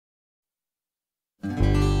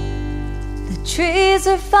Trees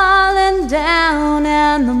are falling down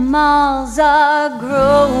and the malls are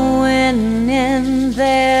growing in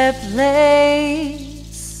their place.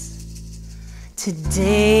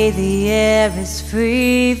 Today the air is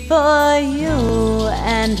free for you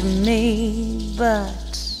and me,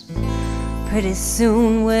 but pretty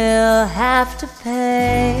soon we'll have to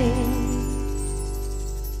pay.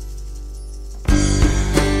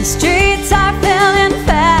 The streets are filling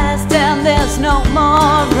fast and there's no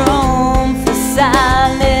more room for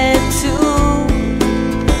solitude.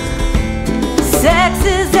 Sex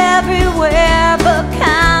is everywhere, but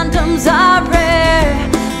condoms are rare.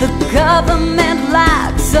 The government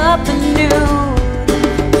locks up the nude.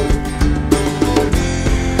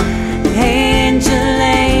 Angel,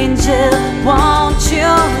 angel, won't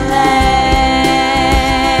you land?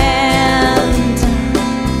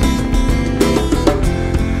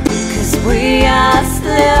 'Cause we are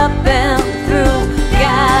slipping through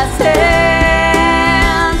God's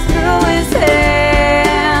hands, through His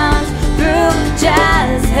hands, through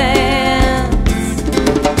Jai's hands.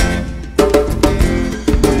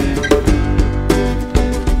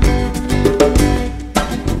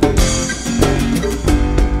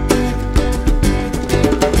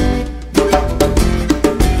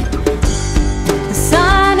 The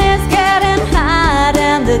sun is getting hot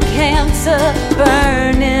and the cancer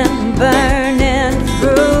burning, burning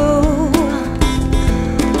through.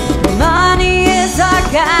 Money is our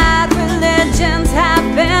guide, religions have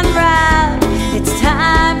been robbed. It's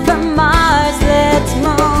time for Mars, let's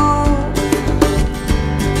move.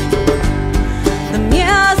 The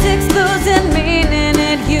music's losing meaning,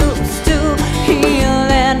 it used to heal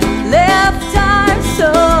and lift our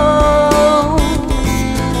souls.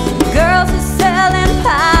 Girls are selling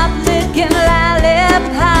pop, licking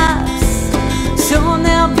lollipops. Soon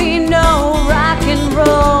there'll be no rock and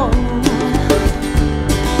roll.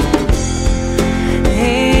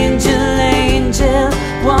 Angel, angel,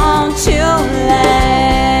 won't you land?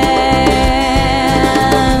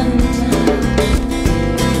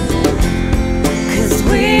 'Cause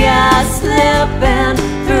we are slipping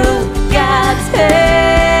through God's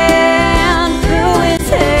hand, through His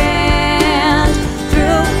hand,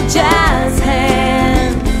 through Jai's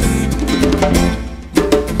hands.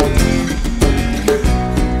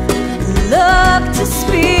 Look to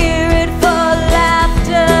spirit for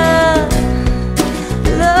laughter.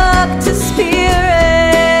 Look to spirit.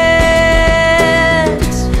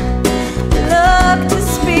 Look to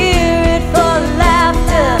spirit for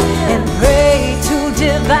laughter, and pray to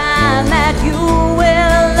divine that you